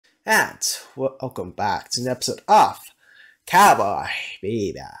And welcome back to an episode of Cowboy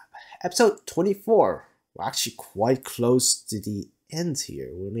Bebop, episode 24. We're actually quite close to the end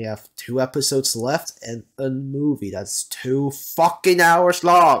here. We only have 2 episodes left and a movie that's 2 fucking hours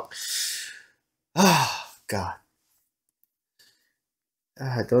long. Ah, God.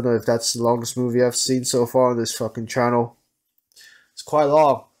 I don't know if that's the longest movie I've seen so far on this fucking channel. It's quite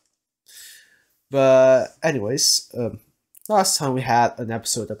long. But, anyways, last time we had an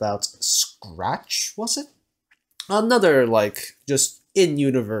episode about Scratch, was it? Another, just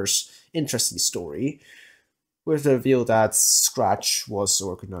in-universe interesting story with the reveal that Scratch was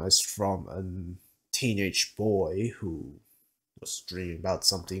organized from a teenage boy who was dreaming about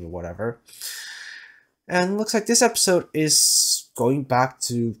something or whatever. And looks like this episode is going back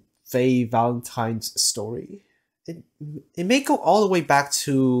to Faye Valentine's story. It may go all the way back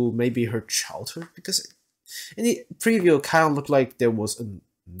to maybe her childhood, because in the preview it kind of looked like there was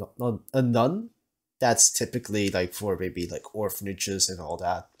a nun that's typically for maybe orphanages and all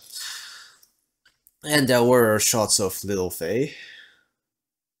that. And there were shots of little Faye,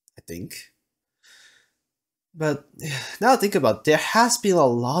 I think. But now think about it, there has been a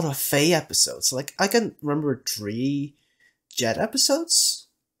lot of Faye episodes. I can remember 3 Jet episodes,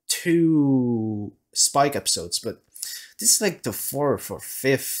 2 Spike episodes, but this is the 4th or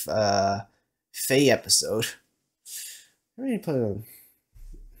 5th Faye episode. I really put on.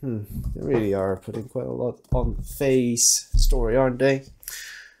 They really are putting quite a lot on Faye's story, aren't they?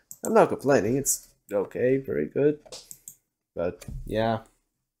 I'm not complaining. It's okay, very good. But yeah.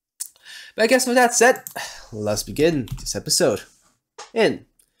 But I guess with that said, let's begin this episode. In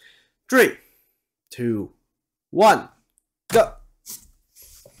 3, 2, 1, go!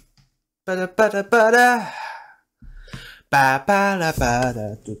 Ba da ba da ba da. Ba ba la ba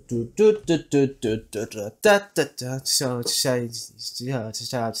da do do do do do do do da da da. So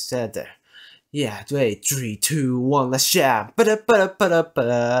there. Yeah, wait, 3, 2, 1, let's jam. Ba da ba da ba da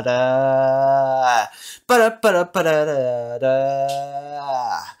ba da. Ba da ba da ba da da.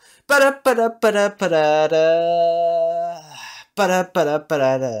 Ba da ba da ba da ba da da. Ba da ba da ba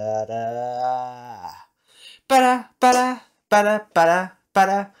da da. Ba da ba da ba da ba da ba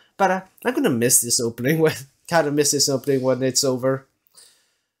da ba da. I'm gonna miss this opening when it's over.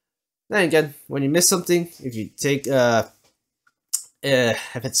 Then again, when you miss something, if you take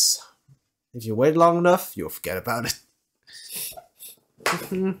if you wait long enough, you'll forget about it.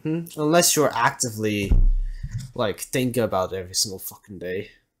 Unless you're actively thinking about it every single fucking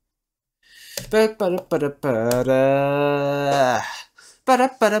day. Like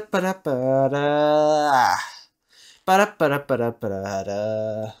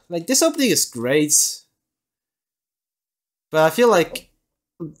this opening is great, but I feel like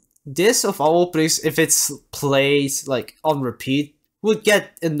this of all openings, if it's played on repeat, would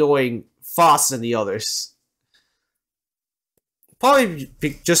get annoying faster than the others. Probably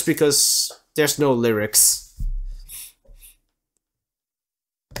just because there's no lyrics.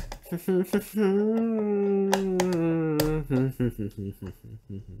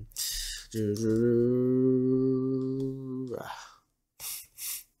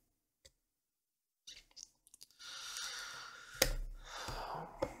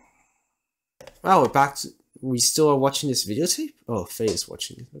 Wow, we're back to... We still are watching this videotape? Oh, Faye is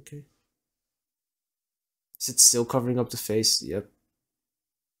watching it, okay. Is it still covering up the face? Yep.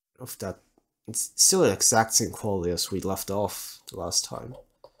 Of that. It's still the exact same quality as we left off the last time.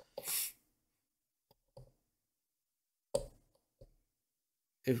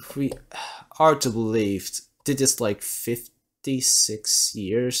 If we are to believe, did this 56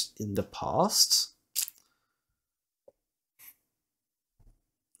 years in the past?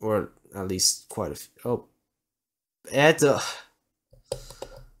 Or at least quite a few. Oh. Ed. I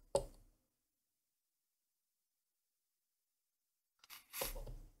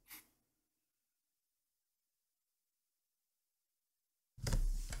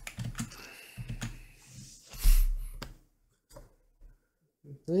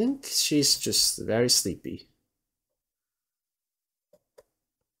think she's just very sleepy.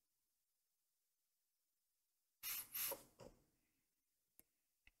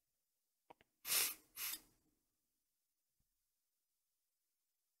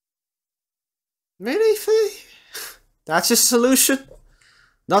 Really, Faye? That's your solution?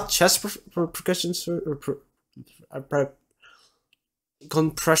 Not chest percussions or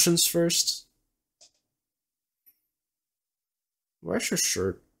compressions first? Where's your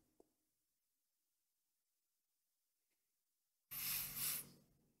shirt?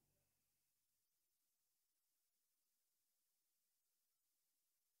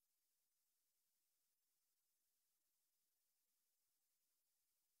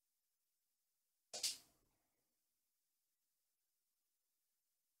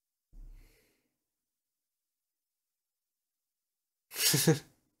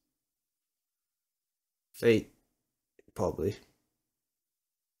 Fate, probably.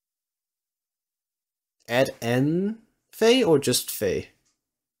 Ed and Faye or just Faye?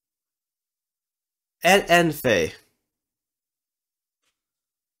 Ed and Faye.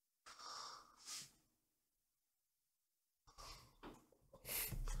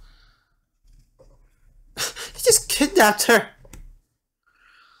 He just kidnapped her.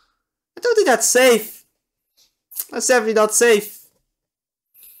 I don't think that's safe. That's definitely not safe.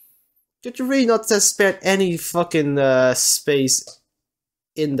 Did you really not have spared any fucking space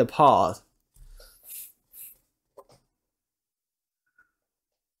in the pod?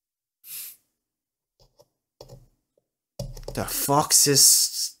 The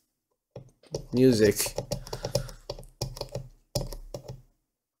fox's music.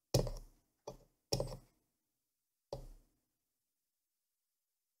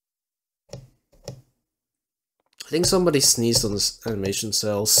 I think somebody sneezed on the animation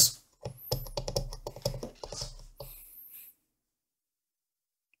cells.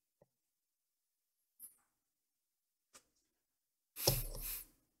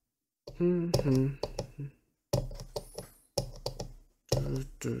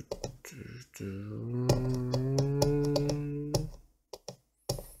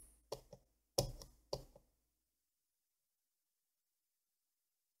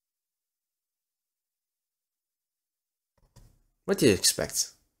 What do you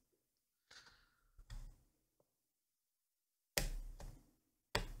expect?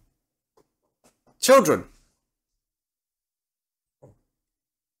 Children!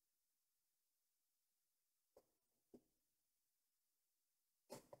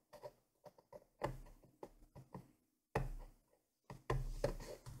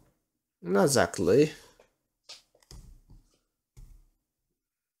 Not exactly.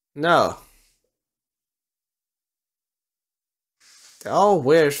 No. They're all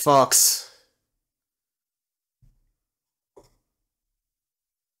weird fox.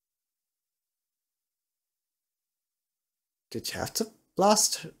 Did you have to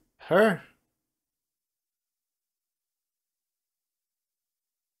blast her?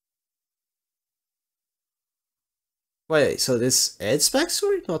 Wait, so this Ed's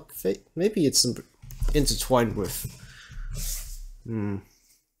backstory? Not fake? Maybe it's intertwined with...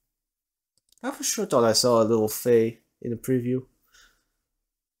 I for sure thought I saw a little Faye in the preview.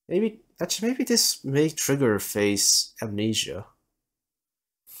 Maybe this may trigger Faye's amnesia.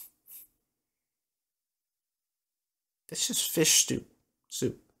 It's just fish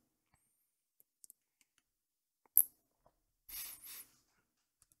soup.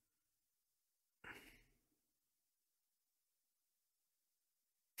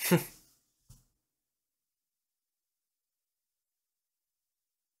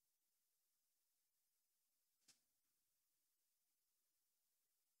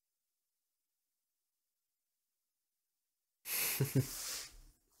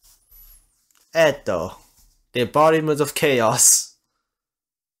 Ed, though, the embodiment of chaos.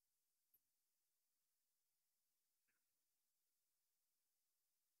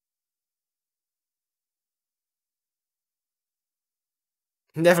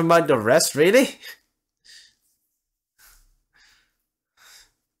 Never mind the rest, really?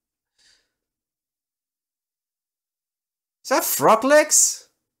 Is that frog legs?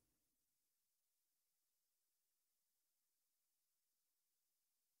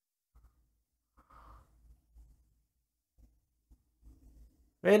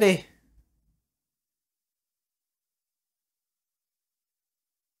 Really?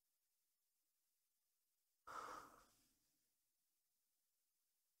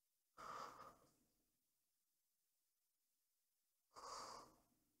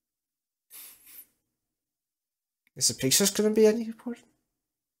 Is the pictures gonna be any important?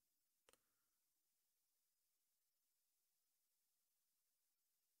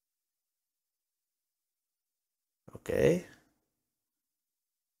 Okay.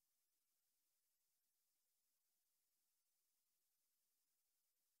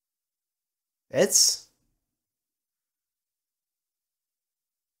 It's...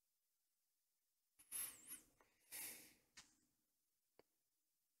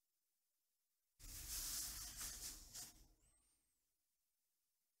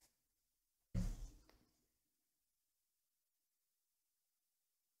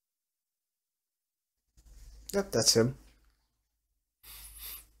 Yep, that's him.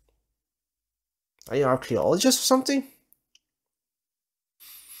 Are you an archaeologist or something?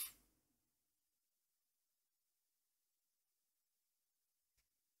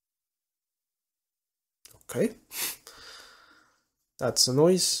 Okay. That's a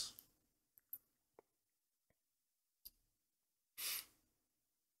noise.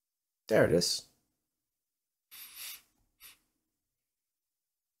 There it is.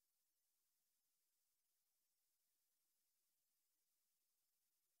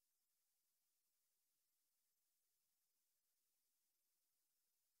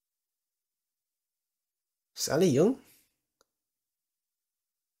 Sally Young?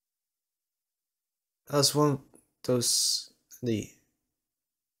 That was one of those the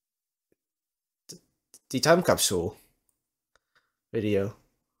time capsule video.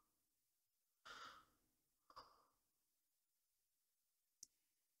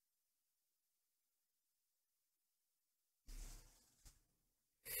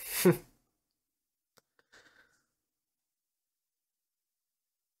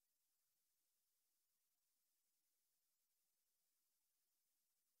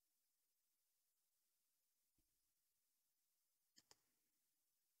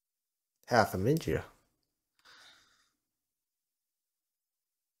 Half a India.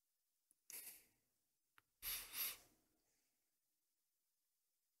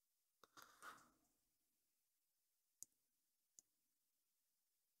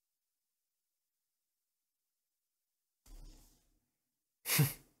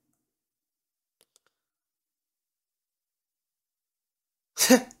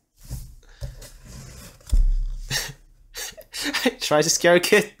 Try to scare a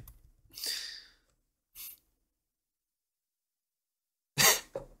kid.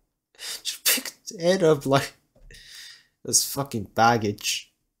 Just pick it up like this fucking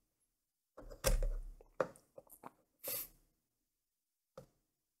baggage.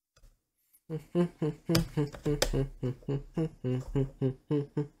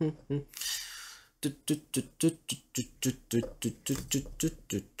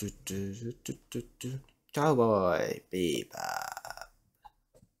 Cowboy Bebop.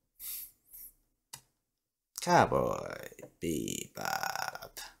 Cowboy Bebop.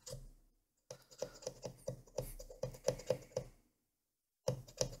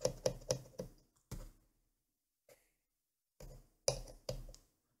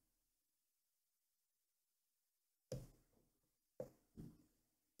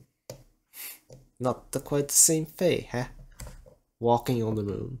 Not quite the same Faye, huh? Walking on the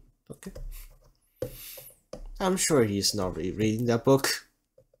moon. Okay. I'm sure he's not really reading that book.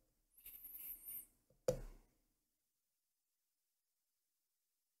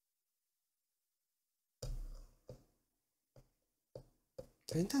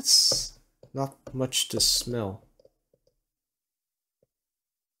 I think that's not much to smell.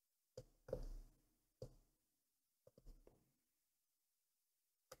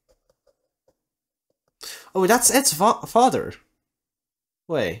 Oh, that's Ed's father.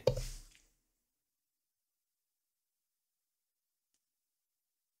 Wait.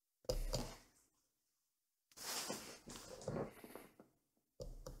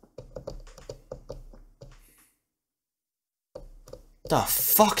 The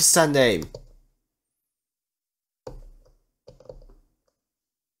fuck is that name?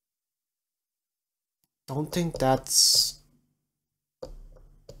 Don't think that's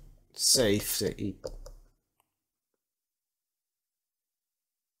safe to eat.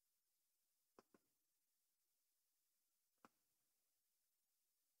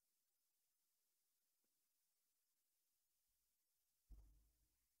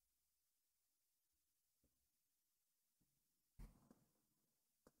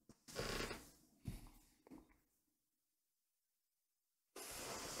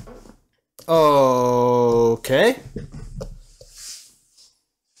 Okay.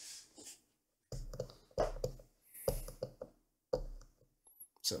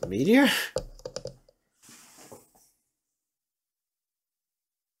 Is it a meteor?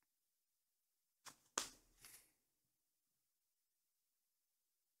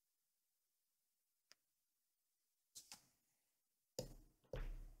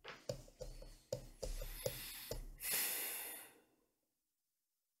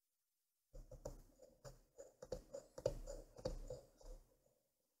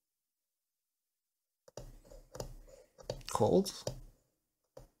 Cold?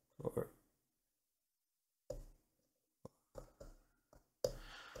 Or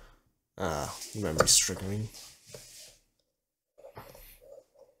memory's triggering.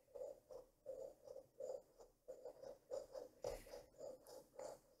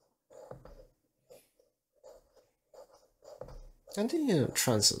 I didn't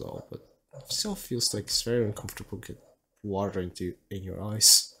trance at all, but it still feels like it's very uncomfortable to get water in your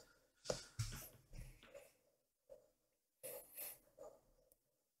eyes.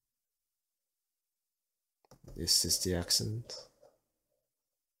 This is the accent.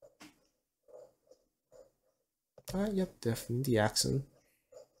 Yep, definitely the accent.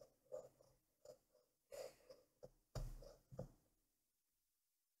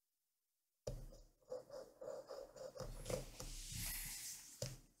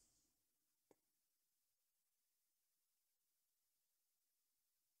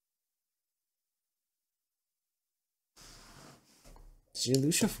 Did you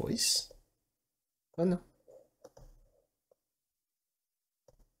lose your voice? Oh no.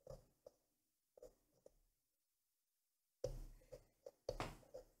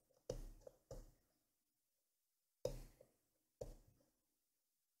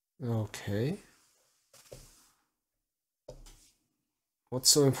 Okay.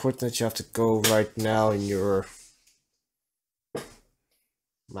 What's so important that you have to go right now in your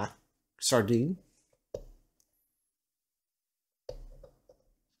Mac sardine?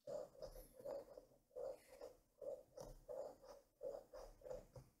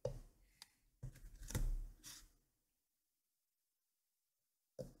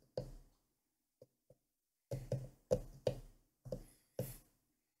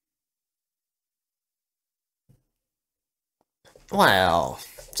 Well,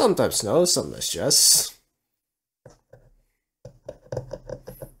 sometimes no, sometimes yes.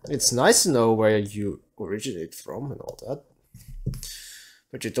 It's nice to know where you originate from and all that,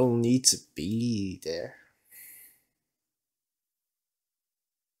 but you don't need to be there.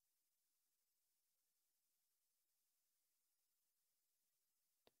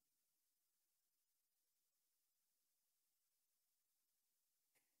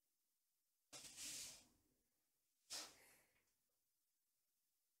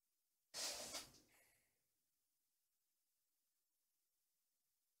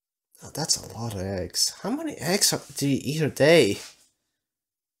 Oh, that's a lot of eggs. How many eggs do you eat a day?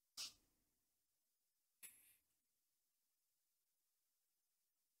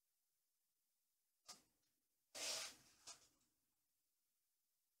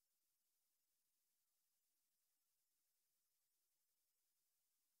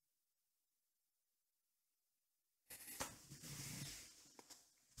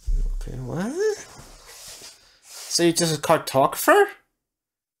 Okay, what? So you're just a cartographer?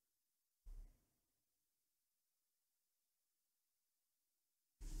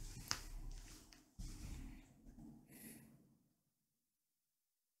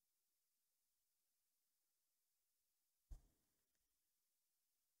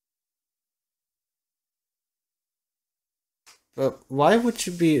 But why would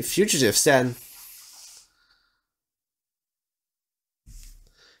you be fugitives then?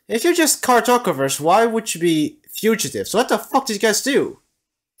 If you're just cartographers, why would you be fugitives? What the fuck did you guys do?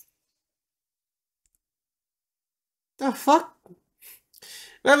 The fuck?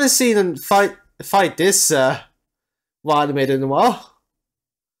 We haven't seen them fight this well animated in a while.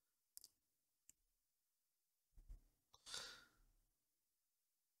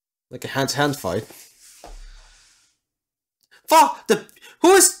 Like a hand-to-hand fight. Fuck!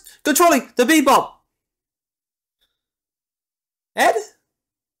 Who is controlling the Bebop? Ed?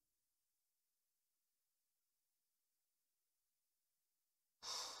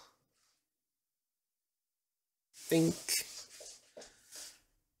 Think.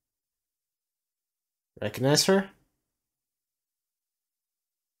 Recognize her?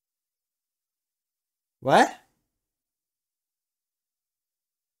 What?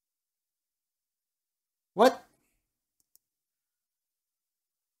 What?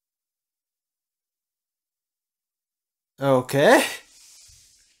 Okay.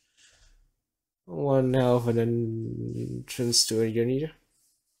 One hell of an entrance to a unit.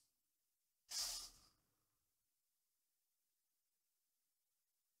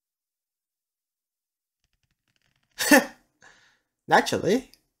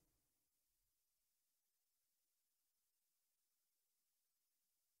 Naturally.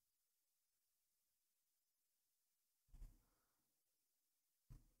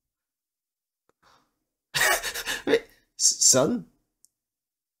 Wait, son?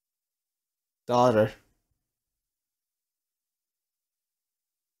 Daughter.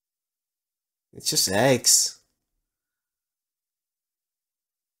 It's just eggs.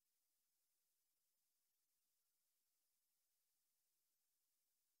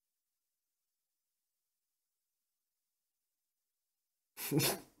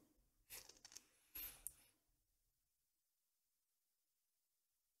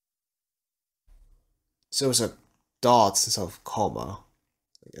 So it's a dot instead of comma,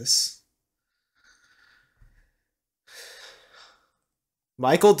 I guess.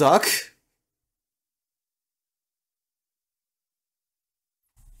 Michael Duck?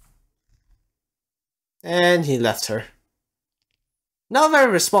 And he left her. Not a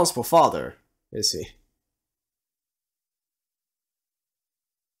very responsible father, is he?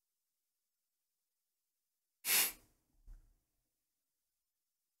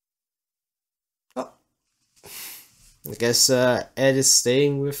 Oh. I guess Ed is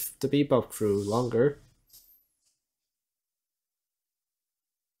staying with the Bebop crew longer.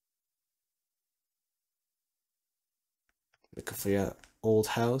 Looking for you. old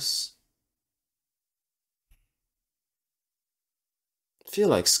house. I feel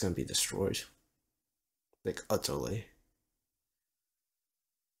like it's gonna be destroyed. Like, utterly.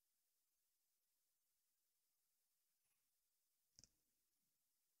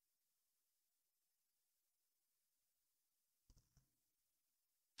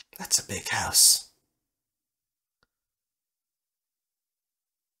 That's a big house.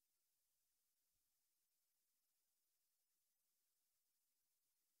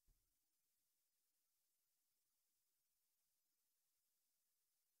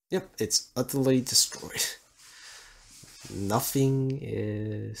 Yep, it's utterly destroyed. Nothing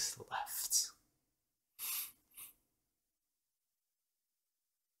is left.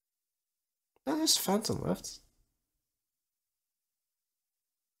 I just found some left.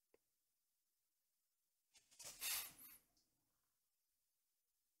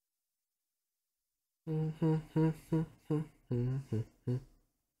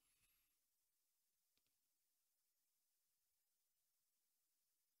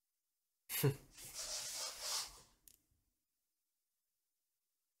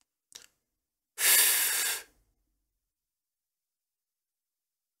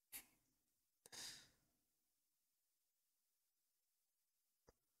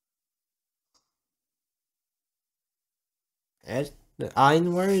 And I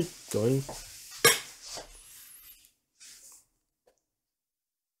know where you're going.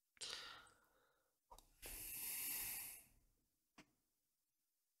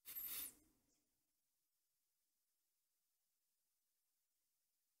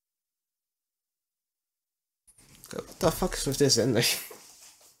 What the fuck is with this ending?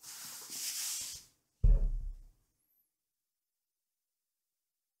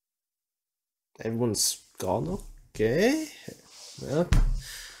 Everyone's gone, okay. Well,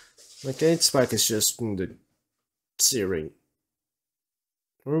 okay, Spike is just in the searing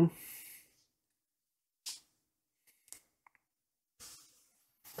room.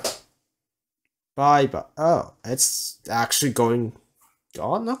 Bye bye. Oh, it's actually gone,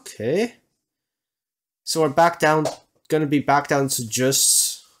 okay. So we're back down, gonna be back down to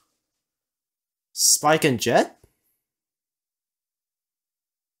just Spike and Jet?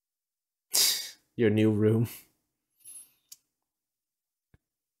 Your new room.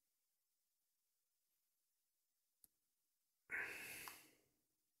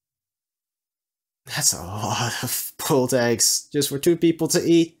 That's a lot of boiled eggs just for 2 people to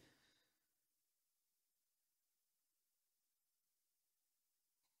eat.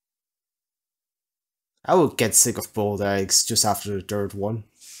 I would get sick of boiled eggs just after the 3rd one.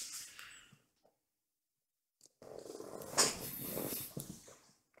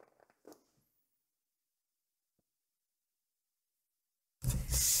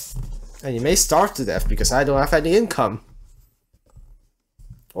 And you may starve to death because I don't have any income.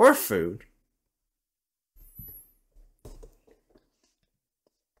 Or food.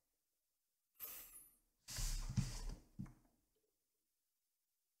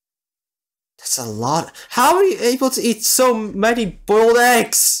 That's a lot. How are you able to eat so many boiled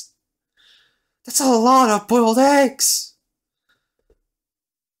eggs? That's a lot of boiled eggs.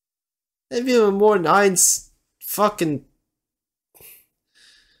 Maybe even more than 9's fucking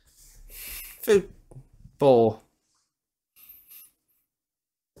food bowl.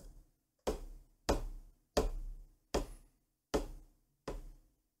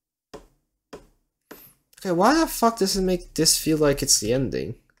 Okay, why the fuck does it make this feel like it's the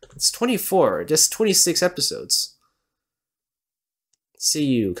ending? It's 24, just 26 episodes. See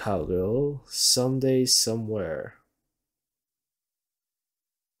you, cowgirl, someday, somewhere.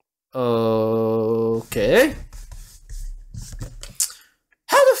 Okay.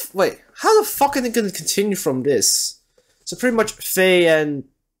 How the fuck are they gonna continue from this? So pretty much Faye and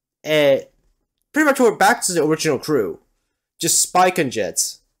pretty much we're back to the original crew. Just Spike and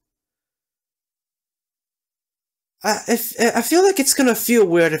Jet. I feel like it's gonna feel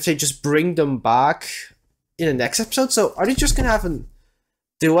weird if they just bring them back in the next episode. So are they just gonna have a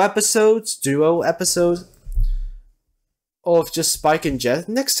duo episode of just Spike and Jet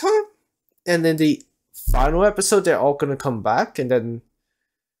next time? And then the final episode they're all gonna come back and then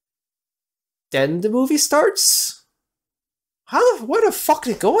the movie starts? Where the fuck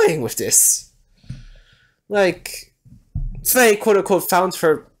are they going with this? Like, Faye quote unquote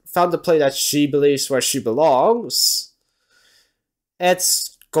found the place that she believes where she belongs.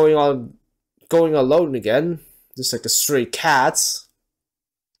 Ed's going alone again, just like a stray cat.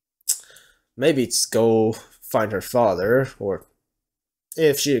 Maybe it's go find her father, or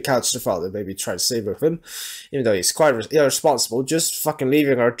if she encounters the father, maybe try to save her from him, even though he's quite irresponsible, just fucking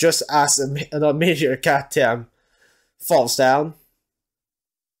leaving her just as a meteor goddamn falls down.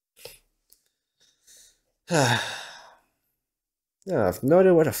 I have no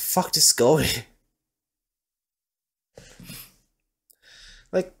idea where the fuck this is going.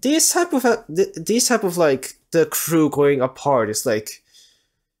 Like these type of like the crew going apart is like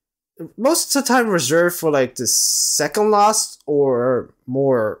most of the time reserved for like the second last or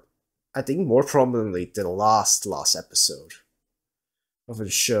more. I think more prominently the last episode of the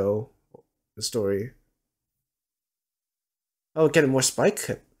show, the story. Oh, getting more Spike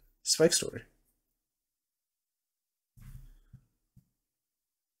story.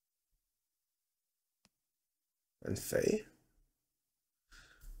 And Faye.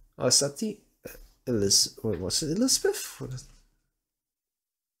 Oh, is that the Elizabeth? Was it Elizabeth?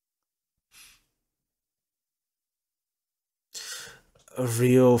 A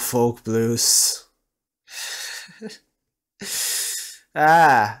real folk blues.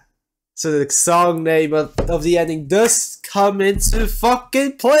 So the song name of the ending does come into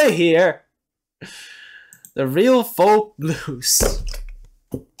fucking play here. The real folk blues.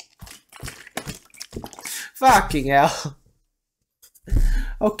 Fucking hell.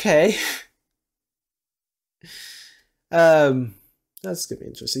 Okay. That's gonna be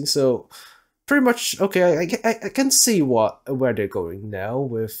interesting. So, pretty much, okay, I can see where they're going now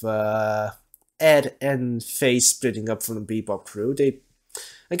with Ed and Faye splitting up from the Bebop crew.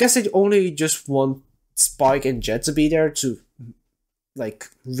 I guess they only just want Spike and Jet to be there to, like,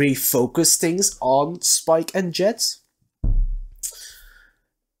 refocus things on Spike and Jet.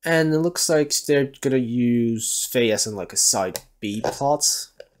 And it looks like they're gonna use Faye as in, like, a side B plot.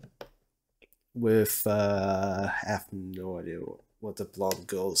 With, I have no idea what the blonde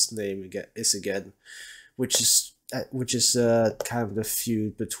girl's name is again. Which is kind of the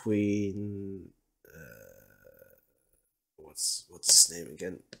feud between what's his name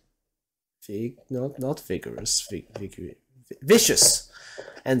again? Not Vigorous, Vicious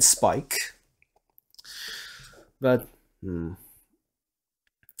and Spike. But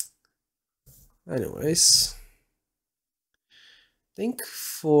anyways, I think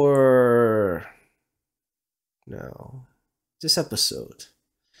for now this episode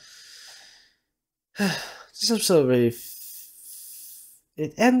really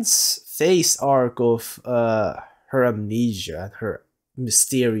it ends Faye's arc of her amnesia and her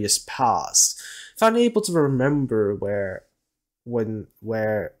mysterious past, finally able to remember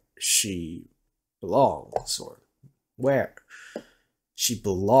where she belongs, or where she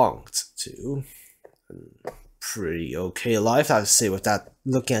belonged to. Pretty okay life, I would say, with that,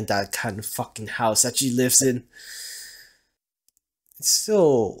 looking at that kind of fucking house that she lives in. It's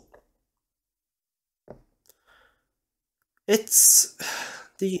still, it's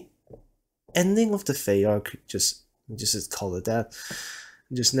the ending of the Faye arc, just call it that.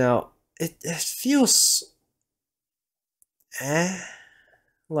 Just now, it feels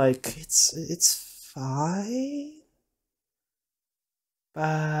like it's fine,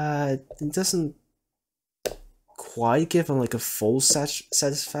 but it doesn't quite give him like a full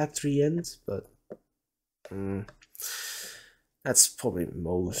satisfactory end. But that's probably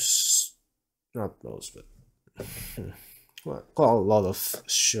not most, but well, quite a lot of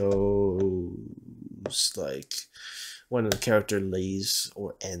shows, like when the character leaves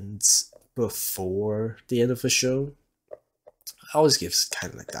or ends before the end of a show, always gives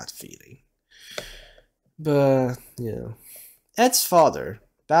kind of like that feeling. But Ed's father,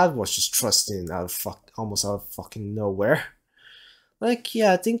 that was just trusting almost out of fucking nowhere. Like,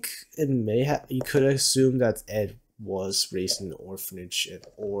 yeah, I think it you could assume that Ed was raised in an orphanage,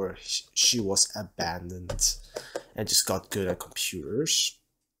 or she was abandoned and just got good at computers.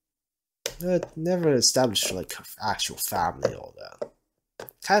 But never established like actual family, all that.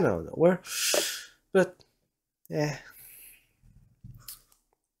 Kind of nowhere. But yeah.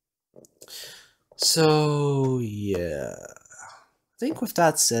 So yeah, I think with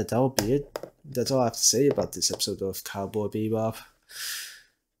that said, that'll be it. That's all I have to say about this episode of Cowboy Bebop.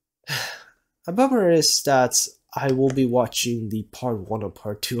 A bummer is that I will be watching the part 1 and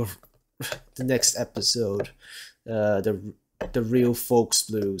part 2 of the next episode, the Real Folks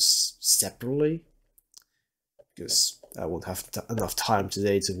Blues, separately, because I won't have enough time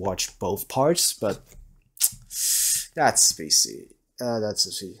today to watch both parts. But that's basically that's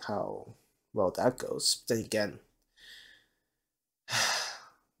to see how well that goes. Then again,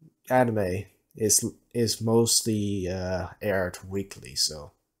 anime is mostly aired weekly,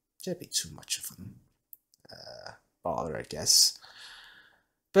 so it can't be too much of a bother, I guess.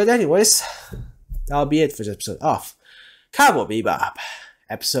 But anyways, that'll be it for this episode of Cowboy Bebop,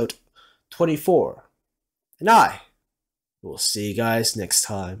 episode 24. And I will see you guys next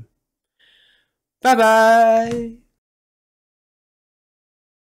time. Bye bye!